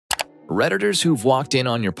Redditors who've walked in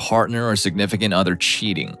on your partner or significant other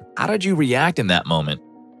cheating. How did you react in that moment?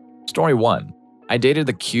 Story 1. I dated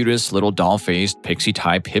the cutest little doll-faced,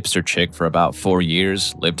 pixie-type hipster chick for about 4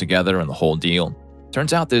 years, lived together and the whole deal.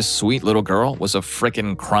 Turns out this sweet little girl was a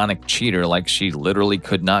frickin' chronic cheater, like she literally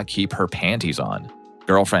could not keep her panties on.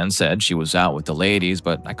 Girlfriend said she was out with the ladies,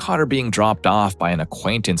 but I caught her being dropped off by an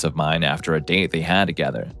acquaintance of mine after a date they had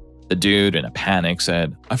together. The dude, in a panic,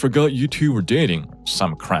 said, "I forgot you two were dating,"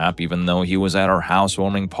 some crap, even though he was at our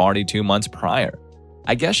housewarming party 2 months prior.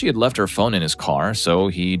 I guess she had left her phone in his car, so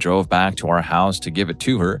he drove back to our house to give it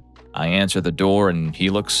to her. I answered the door and he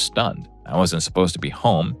looked stunned. I wasn't supposed to be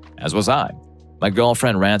home, as was I. My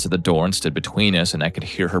girlfriend ran to the door and stood between us, and I could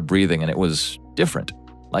hear her breathing, and it was different.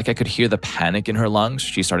 Like I could hear the panic in her lungs.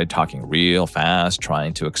 She started talking real fast,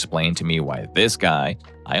 trying to explain to me why this guy,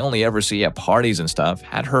 I only ever see at parties and stuff,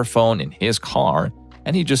 had her phone in his car,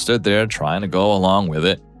 and he just stood there trying to go along with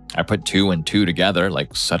it. I put 2 and 2 together,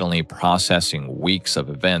 like suddenly processing weeks of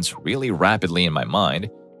events really rapidly in my mind,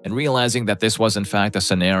 and realizing that this was in fact a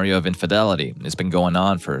scenario of infidelity. It's been going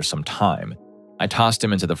on for some time. I tossed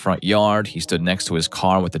him into the front yard. He stood next to his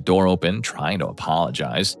car with the door open, trying to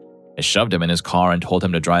apologize. I shoved him in his car and told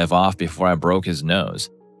him to drive off before I broke his nose.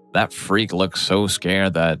 That freak looked so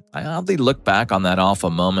scared that I oddly looked back on that awful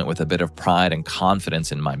moment with a bit of pride and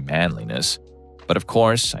confidence in my manliness. But of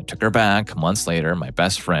course, I took her back. Months later, my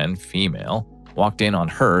best friend, female, walked in on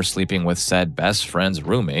her sleeping with said best friend's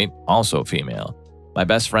roommate, also female. My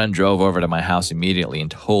best friend drove over to my house immediately and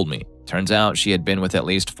told me. Turns out she had been with at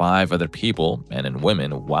least 5 other people, men and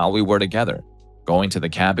women, while we were together. Going to the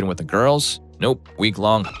cabin with the girls? Nope.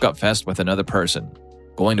 Week-long hookup fest with another person.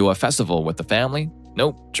 Going to a festival with the family?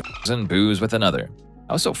 Nope. Drugs and booze with another.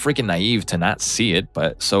 I was so freaking naive to not see it,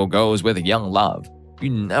 but so goes with young love. You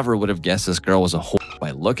never would have guessed this girl was a whore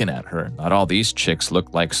by looking at her. Not all these chicks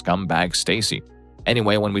looked like scumbag Stacy.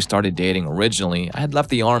 Anyway, when we started dating originally, I had left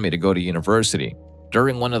the army to go to university.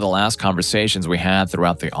 During one of the last conversations we had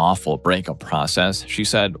throughout the awful breakup process, she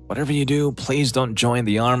said, "Whatever you do, please don't join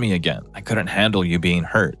the army again. I couldn't handle you being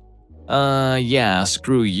hurt." Yeah,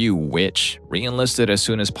 screw you, witch. Re-enlisted as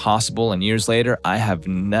soon as possible, and years later, I have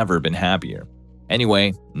never been happier.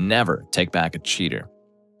 Anyway, never take back a cheater.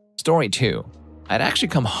 Story 2. I'd actually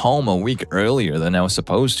come home a week earlier than I was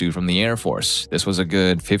supposed to from the Air Force. This was a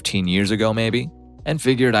good 15 years ago maybe, and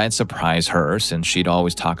figured I'd surprise her since she'd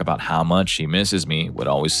always talk about how much she misses me, would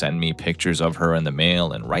always send me pictures of her in the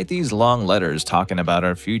mail, and write these long letters talking about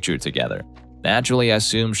our future together. Naturally, I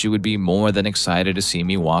assumed she would be more than excited to see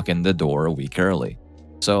me walk in the door a week early.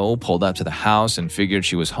 So, pulled up to the house and figured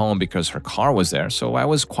she was home because her car was there, so I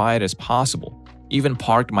was quiet as possible. Even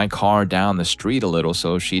parked my car down the street a little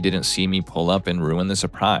so she didn't see me pull up and ruin the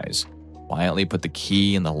surprise. Quietly put the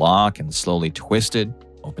key in the lock and slowly twisted,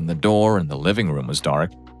 opened the door, and the living room was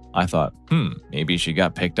dark. I thought, maybe she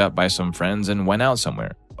got picked up by some friends and went out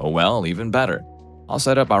somewhere. Oh well, even better. I'll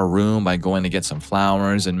set up our room by going to get some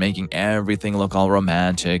flowers and making everything look all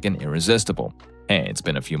romantic and irresistible. Hey, it's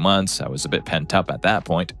been a few months, I was a bit pent up at that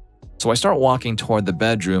point. So I start walking toward the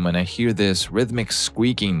bedroom and I hear this rhythmic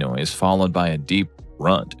squeaking noise followed by a deep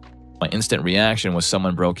grunt. My instant reaction was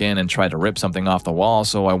someone broke in and tried to rip something off the wall,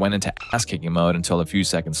 so I went into ass-kicking mode until a few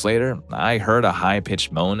seconds later, I heard a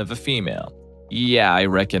high-pitched moan of a female. Yeah, I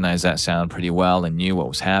recognized that sound pretty well and knew what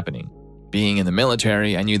was happening. Being in the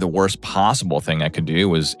military, I knew the worst possible thing I could do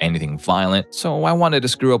was anything violent, so I wanted to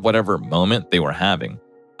screw up whatever moment they were having.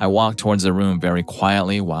 I walked towards the room very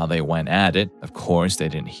quietly while they went at it. Of course, they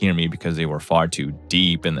didn't hear me because they were far too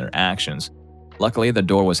deep in their actions. Luckily, the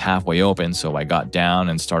door was halfway open, so I got down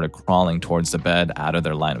and started crawling towards the bed out of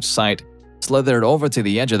their line of sight, slithered over to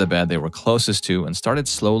the edge of the bed they were closest to, and started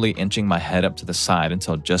slowly inching my head up to the side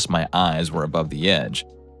until just my eyes were above the edge.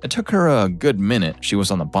 It took her a good minute, she was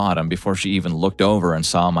on the bottom, before she even looked over and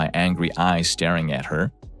saw my angry eyes staring at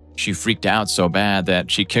her. She freaked out so bad that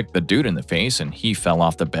she kicked the dude in the face and he fell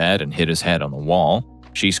off the bed and hit his head on the wall.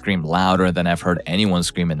 She screamed louder than I've heard anyone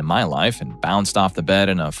scream in my life and bounced off the bed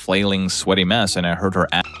in a flailing, sweaty mess, and I heard her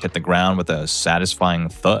ass hit the ground with a satisfying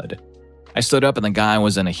thud. I stood up and the guy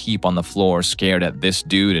was in a heap on the floor, scared at this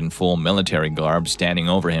dude in full military garb standing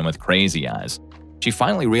over him with crazy eyes. She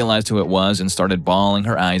finally realized who it was and started bawling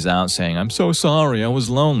her eyes out, saying, "I'm so sorry, I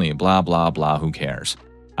was lonely, blah blah blah, who cares?"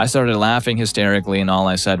 I started laughing hysterically and all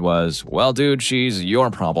I said was, "Well dude, she's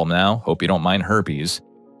your problem now, hope you don't mind herpes."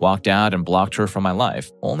 Walked out and blocked her from my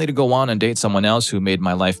life, only to go on and date someone else who made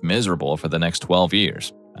my life miserable for the next 12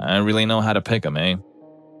 years. I really know how to pick 'em, eh?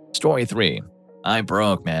 Story 3. I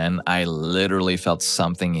broke, man. I literally felt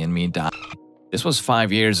something in me die. This was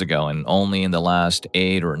 5 years ago, and only in the last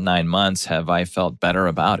 8 or 9 months have I felt better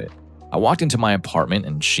about it. I walked into my apartment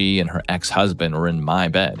and she and her ex-husband were in my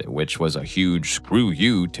bed, which was a huge screw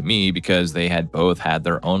you to me because they had both had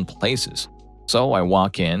their own places. So I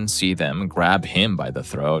walk in, see them, grab him by the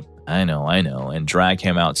throat, I know, and drag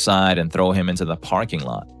him outside and throw him into the parking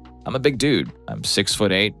lot. I'm a big dude. I'm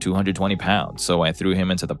 6'8", 220 pounds, so I threw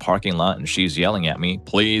him into the parking lot and she's yelling at me,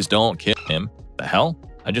 "Please don't kill him." The hell?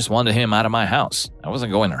 I just wanted him out of my house. I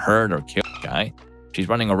wasn't going to hurt or kill the guy. She's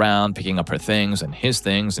running around, picking up her things and his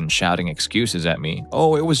things and shouting excuses at me.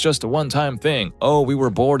 "Oh, it was just a one-time thing. Oh, we were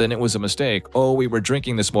bored and it was a mistake. Oh, we were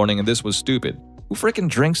drinking this morning and this was stupid." Who freaking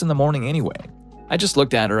drinks in the morning anyway? I just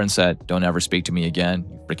looked at her and said, "Don't ever speak to me again.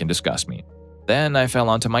 You freaking disgust me." Then I fell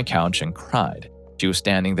onto my couch and cried. She was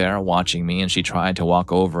standing there watching me and she tried to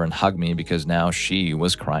walk over and hug me because now she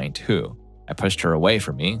was crying too. I pushed her away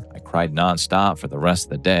from me. I cried nonstop for the rest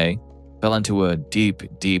of the day. Fell into a deep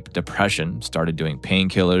depression, started doing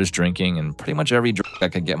painkillers, drinking, and pretty much every drug I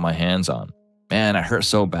could get my hands on. Man, I hurt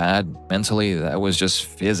so bad. Mentally, that was just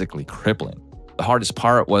physically crippling. The hardest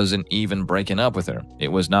part wasn't even breaking up with her.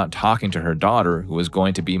 It was not talking to her daughter, who was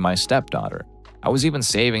going to be my stepdaughter. I was even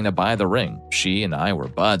saving to buy the ring. She and I were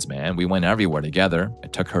buds, man. We went everywhere together. I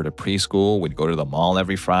took her to preschool. We'd go to the mall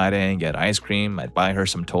every Friday and get ice cream. I'd buy her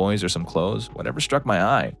some toys or some clothes, whatever struck my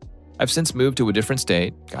eye. I've since moved to a different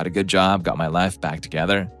state, got a good job, got my life back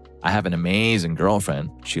together. I have an amazing girlfriend.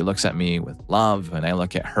 She looks at me with love, and I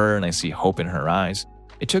look at her and I see hope in her eyes.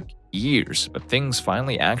 It took years, but things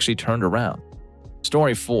finally actually turned around.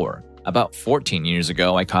 Story 4. About 14 years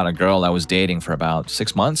ago, I caught a girl I was dating for about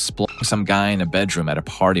 6 months, blowing some guy in a bedroom at a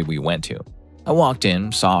party we went to. I walked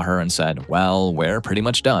in, saw her, and said, "Well, we're pretty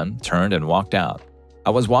much done," turned and walked out. I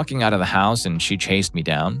was walking out of the house and she chased me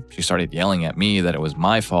down. She started yelling at me that it was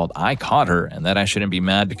my fault I caught her and that I shouldn't be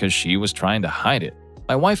mad because she was trying to hide it.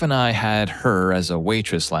 My wife and I had her as a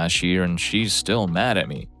waitress last year and she's still mad at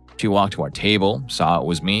me. She walked to our table, saw it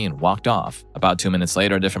was me, and walked off. About 2 minutes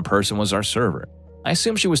later, a different person was our server. I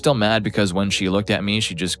assume she was still mad because when she looked at me,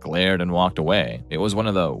 she just glared and walked away. It was one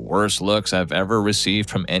of the worst looks I've ever received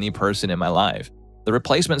from any person in my life. The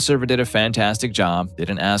replacement server did a fantastic job,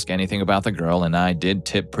 didn't ask anything about the girl, and I did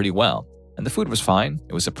tip pretty well. And the food was fine.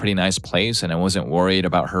 It was a pretty nice place, and I wasn't worried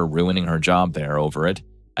about her ruining her job there over it.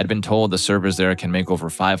 I'd been told the servers there can make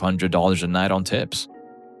over $500 a night on tips.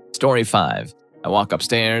 Story 5. I walk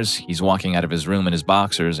upstairs. He's walking out of his room in his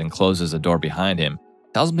boxers and closes the door behind him.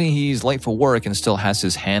 Tells me he's late for work and still has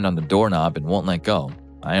his hand on the doorknob and won't let go.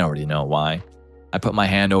 I already know why. I put my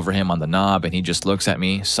hand over him on the knob and he just looks at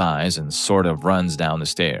me, sighs, and sort of runs down the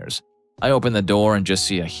stairs. I open the door and just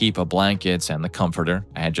see a heap of blankets and the comforter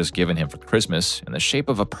I had just given him for Christmas in the shape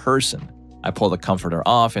of a person. I pull the comforter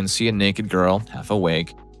off and see a naked girl, half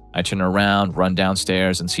awake. I turn around, run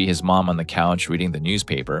downstairs, and see his mom on the couch reading the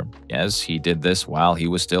newspaper. Yes, he did this while he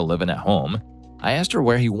was still living at home. I asked her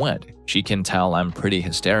where he went. She can tell I'm pretty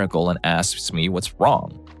hysterical and asks me what's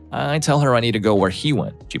wrong. I tell her I need to go where he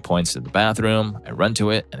went. She points to the bathroom. I run to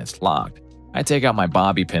it and it's locked. I take out my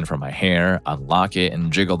bobby pin from my hair, unlock it,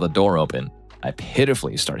 and jiggle the door open. I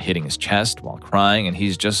pitifully start hitting his chest while crying and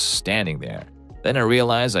he's just standing there. Then I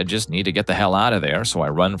realize I just need to get the hell out of there, so I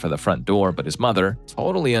run for the front door, but his mother,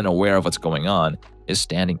 totally unaware of what's going on, is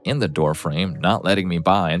standing in the doorframe, not letting me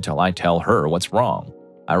by until I tell her what's wrong.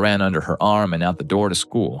 I ran under her arm and out the door to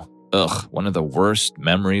school. Ugh, one of the worst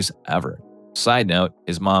memories ever. Side note,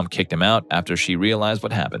 his mom kicked him out after she realized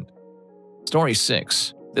what happened. Story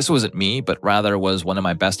 6. This wasn't me, but rather was one of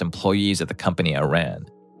my best employees at the company I ran.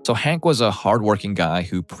 So Hank was a hardworking guy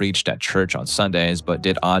who preached at church on Sundays but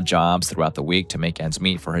did odd jobs throughout the week to make ends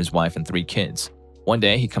meet for his wife and 3 kids. One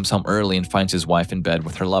day, he comes home early and finds his wife in bed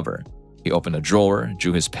with her lover. He opened a drawer,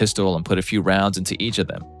 drew his pistol, and put a few rounds into each of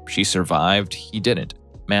them. She survived, he didn't.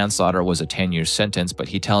 Manslaughter was a 10-year sentence, but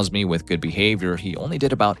he tells me with good behavior he only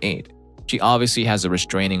did about 8. She obviously has a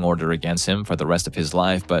restraining order against him for the rest of his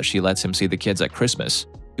life, but she lets him see the kids at Christmas.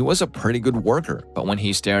 He was a pretty good worker, but when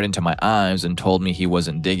he stared into my eyes and told me he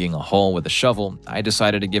wasn't digging a hole with a shovel, I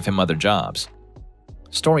decided to give him other jobs.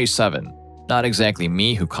 Story 7. Not exactly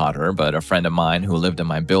me who caught her, but a friend of mine who lived in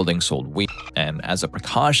my building sold weed, and as a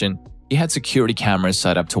precaution, he had security cameras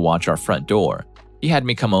set up to watch our front door. He had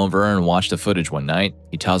me come over and watch the footage one night.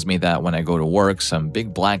 He tells me that when I go to work, some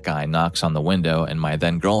big black guy knocks on the window and my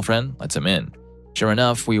then girlfriend lets him in. Sure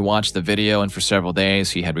enough, we watched the video and for several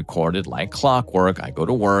days he had recorded like clockwork. I go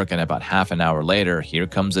to work and about half an hour later, here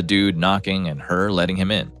comes a dude knocking and her letting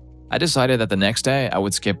him in. I decided that the next day I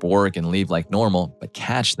would skip work and leave like normal, but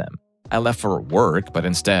catch them. I left for work, but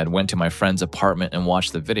instead went to my friend's apartment and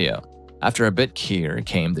watched the video. After a bit here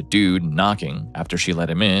came the dude knocking. After she let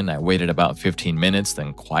him in, I waited about 15 minutes,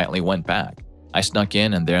 then quietly went back. I snuck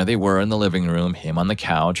in and there they were in the living room, him on the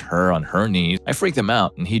couch, her on her knees. I freaked him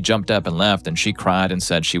out and he jumped up and left and she cried and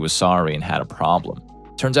said she was sorry and had a problem.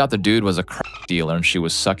 Turns out the dude was a crack dealer and she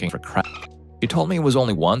was sucking for crack. She told me it was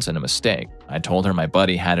only once and a mistake. I told her my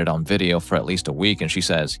buddy had it on video for at least a week and she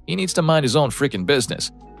says, he needs to mind his own freaking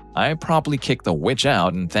business. I promptly kicked the witch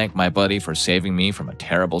out and thanked my buddy for saving me from a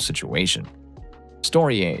terrible situation.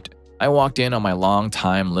 Story 8. I walked in on my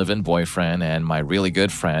long-time live-in boyfriend and my really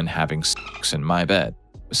good friend having sex in my bed.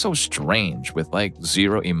 It was so strange, with like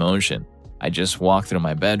zero emotion. I just walked through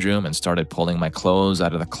my bedroom and started pulling my clothes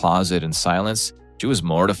out of the closet in silence. She was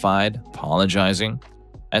mortified, apologizing.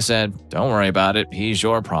 I said, don't worry about it, he's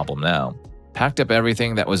your problem now. Packed up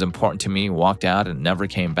everything that was important to me, walked out and never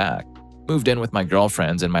came back. Moved in with my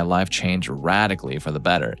girlfriends and my life changed radically for the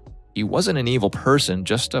better. He wasn't an evil person,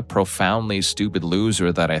 just a profoundly stupid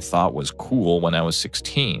loser that I thought was cool when I was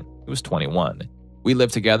 16. He was 21. We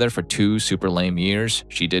lived together for 2 super lame years.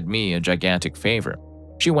 She did me a gigantic favor.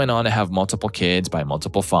 She went on to have multiple kids by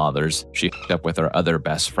multiple fathers. She hooked up with her other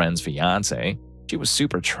best friend's fiance. She was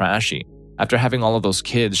super trashy. After having all of those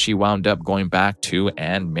kids, she wound up going back to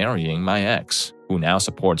and marrying my ex, who now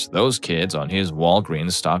supports those kids on his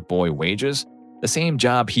Walgreens stock boy wages, the same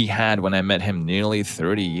job he had when I met him nearly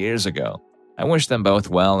 30 years ago. I wish them both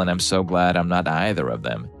well and I'm so glad I'm not either of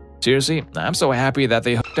them. Seriously, I'm so happy that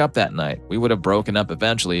they hooked up that night. We would have broken up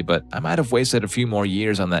eventually, but I might have wasted a few more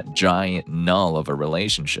years on that giant null of a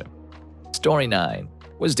relationship. Story 9.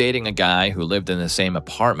 Was dating a guy who lived in the same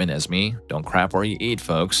apartment as me, don't crap where you eat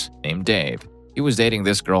folks, named Dave. He was dating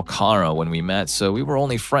this girl Cara when we met, so we were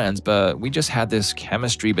only friends, but we just had this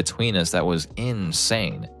chemistry between us that was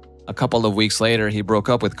insane. A couple of weeks later, he broke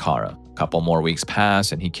up with Cara. A couple more weeks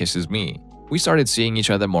pass and he kisses me. We started seeing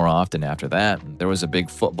each other more often after that. There was a big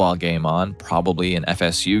football game on, probably an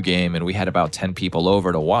FSU game, and we had about 10 people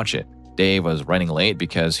over to watch it. Dave was running late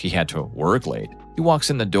because he had to work late. He walks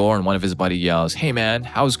in the door and one of his buddies yells, "Hey man,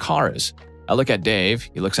 how's Cara's?" I look at Dave,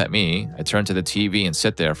 he looks at me, I turn to the TV and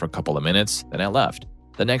sit there for a couple of minutes, then I left.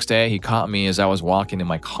 The next day, he caught me as I was walking in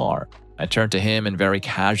my car. I turned to him and very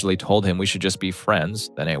casually told him we should just be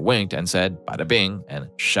friends, then I winked and said, "Bada bing," and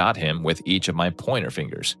shot him with each of my pointer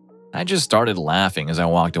fingers. I just started laughing as I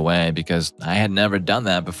walked away because I had never done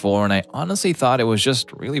that before and I honestly thought it was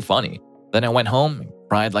just really funny. Then I went home and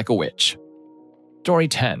cried like a witch. Story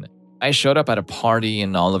 10. I showed up at a party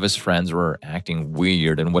and all of his friends were acting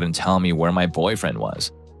weird and wouldn't tell me where my boyfriend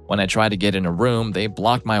was. When I tried to get in a room, they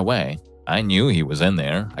blocked my way. I knew he was in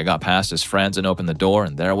there. I got past his friends and opened the door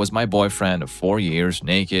and there was my boyfriend of 4 years,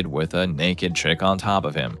 naked with a naked chick on top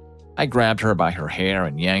of him. I grabbed her by her hair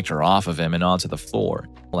and yanked her off of him and onto the floor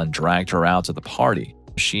and dragged her out to the party.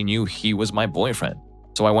 She knew he was my boyfriend.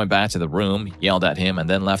 So I went back to the room, yelled at him, and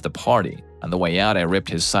then left the party. On the way out, I ripped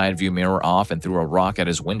his side view mirror off and threw a rock at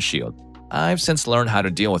his windshield. I've since learned how to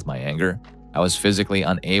deal with my anger. I was physically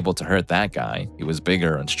unable to hurt that guy. He was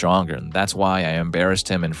bigger and stronger, and that's why I embarrassed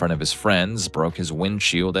him in front of his friends, broke his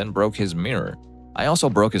windshield, and broke his mirror. I also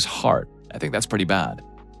broke his heart. I think that's pretty bad.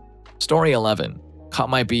 Story 11. Caught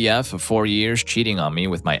my BF of 4 years cheating on me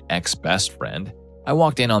with my ex-best friend. I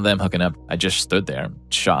walked in on them hooking up. I just stood there,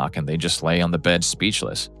 shocked, and they just lay on the bed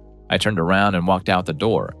speechless. I turned around and walked out the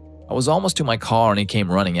door. I was almost to my car and he came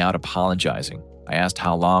running out apologizing. I asked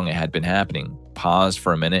how long it had been happening, paused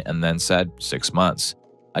for a minute, and then said 6 months.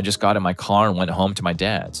 I just got in my car and went home to my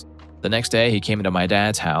dad's. The next day, he came into my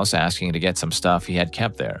dad's house asking to get some stuff he had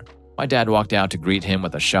kept there. My dad walked out to greet him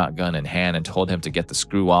with a shotgun in hand and told him to get the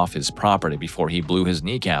screw off his property before he blew his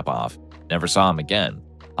kneecap off. Never saw him again.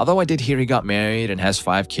 Although I did hear he got married and has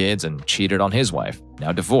 5 kids and cheated on his wife,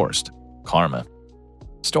 now divorced. Karma.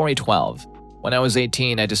 Story 12. When I was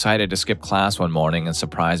 18, I decided to skip class one morning and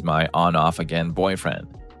surprise my on-off-again boyfriend.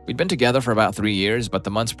 We'd been together for about 3 years, but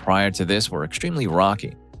the months prior to this were extremely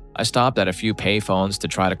rocky. I stopped at a few payphones to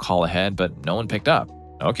try to call ahead, but no one picked up.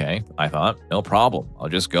 Okay, I thought, no problem, I'll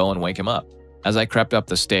just go and wake him up. As I crept up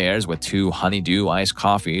the stairs with 2 honeydew iced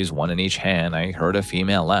coffees, one in each hand, I heard a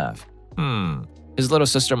female laugh. His little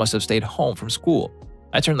sister must have stayed home from school.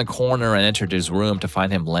 I turned the corner and entered his room to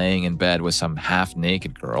find him laying in bed with some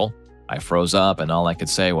half-naked girl. I froze up and all I could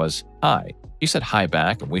say was, "Hi." He said hi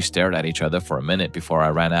back and we stared at each other for a minute before I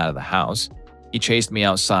ran out of the house. He chased me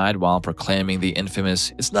outside while proclaiming the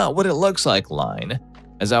infamous, "It's not what it looks like" line.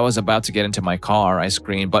 As I was about to get into my car, I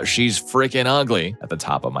screamed, "But she's freaking ugly," at the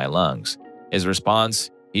top of my lungs. His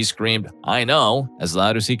response, he screamed, "I know," as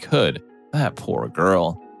loud as he could. That poor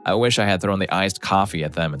girl. I wish I had thrown the iced coffee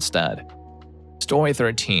at them instead. Story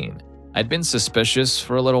 13. I'd been suspicious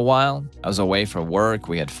for a little while. I was away for work.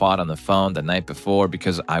 We had fought on the phone the night before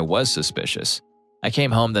because I was suspicious. I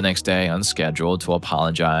came home the next day unscheduled to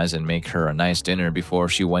apologize and make her a nice dinner before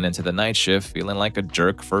she went into the night shift feeling like a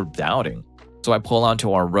jerk for doubting. So I pull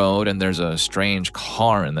onto our road and there's a strange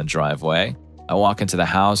car in the driveway. I walk into the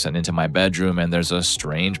house and into my bedroom and there's a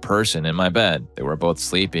strange person in my bed. They were both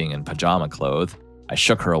sleeping in pajama clothes. I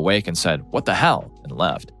shook her awake and said, "What the hell?" and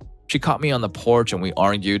left. She caught me on the porch and we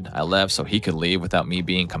argued. I left so he could leave without me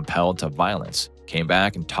being compelled to violence. Came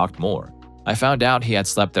back and talked more. I found out he had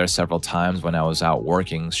slept there several times when I was out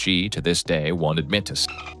working. She, to this day, won't admit to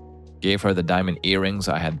Gave her the diamond earrings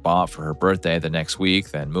I had bought for her birthday the next week,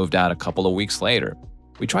 then moved out a couple of weeks later.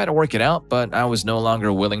 We tried to work it out, but I was no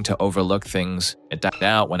longer willing to overlook things. It died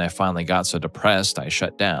out when I finally got so depressed I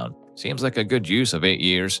shut down. Seems like a good use of 8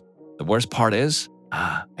 years. The worst part is,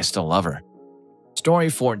 I still love her. Story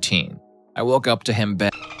 14. I woke up to him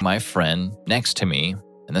bed my friend next to me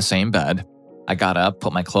in the same bed. I got up,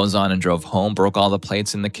 put my clothes on and drove home, broke all the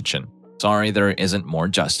plates in the kitchen. Sorry there isn't more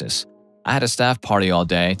justice. I had a staff party all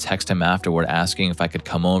day, text him afterward asking if I could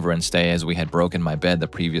come over and stay as we had broken my bed the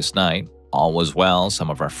previous night. All was well, some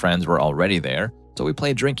of our friends were already there, so we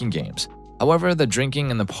played drinking games. However, the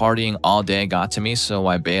drinking and the partying all day got to me, so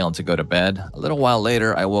I bailed to go to bed. A little while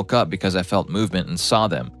later, I woke up because I felt movement and saw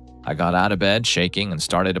them. I got out of bed, shaking, and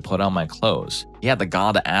started to put on my clothes. He had the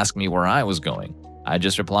gall to ask me where I was going. I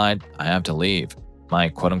just replied, "I have to leave." My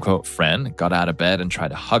quote-unquote friend got out of bed and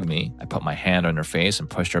tried to hug me. I put my hand on her face and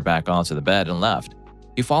pushed her back onto the bed and left.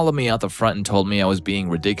 He followed me out the front and told me I was being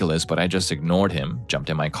ridiculous, but I just ignored him,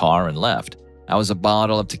 jumped in my car, and left. I was a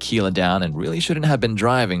bottle of tequila down and really shouldn't have been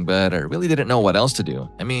driving, but I really didn't know what else to do.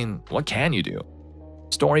 I mean, what can you do?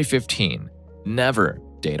 Story 15. Never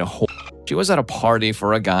date a whore. She was at a party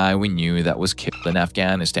for a guy we knew that was killed in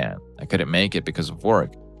Afghanistan. I couldn't make it because of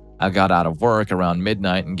work. I got out of work around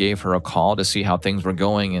midnight and gave her a call to see how things were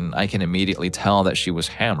going, and I can immediately tell that she was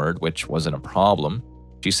hammered, which wasn't a problem.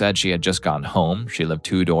 She said she had just gotten home. She lived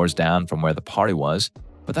 2 doors down from where the party was.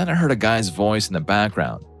 But then I heard a guy's voice in the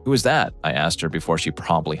background. "Who is that?" I asked her before she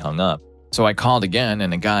promptly hung up. So I called again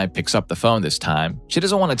and a guy picks up the phone this time. "She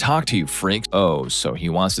doesn't want to talk to you, freak." "Oh, so he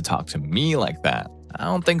wants to talk to me like that?" "I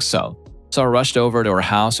don't think so." So I rushed over to her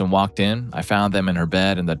house and walked in. I found them in her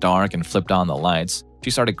bed in the dark and flipped on the lights. She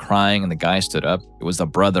started crying and the guy stood up. It was the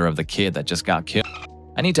brother of the kid that just got killed.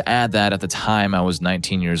 I need to add that at the time I was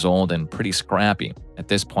 19 years old and pretty scrappy. At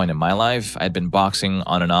this point in my life, I'd been boxing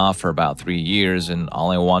on and off for about 3 years and all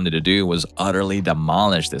I wanted to do was utterly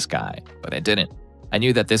demolish this guy. But I didn't. I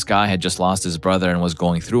knew that this guy had just lost his brother and was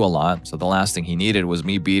going through a lot, so the last thing he needed was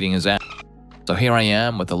me beating his ass. So here I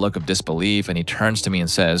am with a look of disbelief and he turns to me and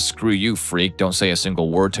says, "Screw you, freak, don't say a single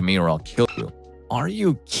word to me or I'll kill you." Are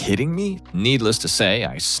you kidding me? Needless to say,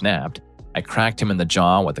 I snapped. I cracked him in the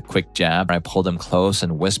jaw with a quick jab. I pulled him close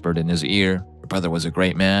and whispered in his ear, "Your brother was a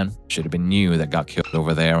great man. Should have been you that got killed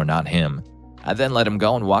over there or not him." I then let him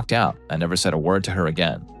go and walked out. I never said a word to her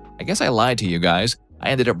again. I guess I lied to you guys. I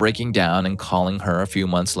ended up breaking down and calling her a few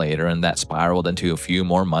months later, and that spiraled into a few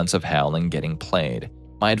more months of hell and getting played.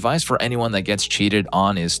 My advice for anyone that gets cheated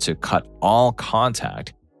on is to cut all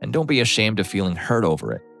contact and don't be ashamed of feeling hurt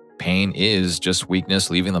over it. Pain is just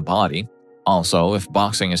weakness leaving the body. Also, if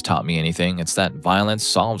boxing has taught me anything, it's that violence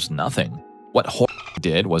solves nothing. What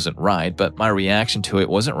did wasn't right, but my reaction to it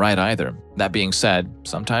wasn't right either. That being said,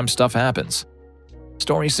 sometimes stuff happens.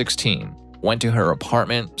 Story 16. Went to her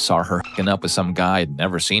apartment, saw her hooking up with some guy I'd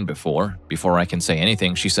never seen before. Before I can say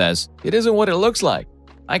anything, she says, "It isn't what it looks like."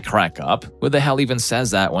 I crack up. Who the hell even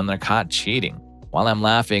says that when they're caught cheating? While I'm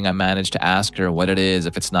laughing, I manage to ask her what it is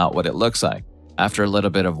if it's not what it looks like. After a little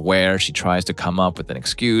bit of where she tries to come up with an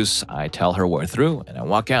excuse, I tell her we're through and I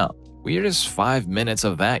walk out. Weirdest 5 minutes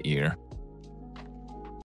of that year.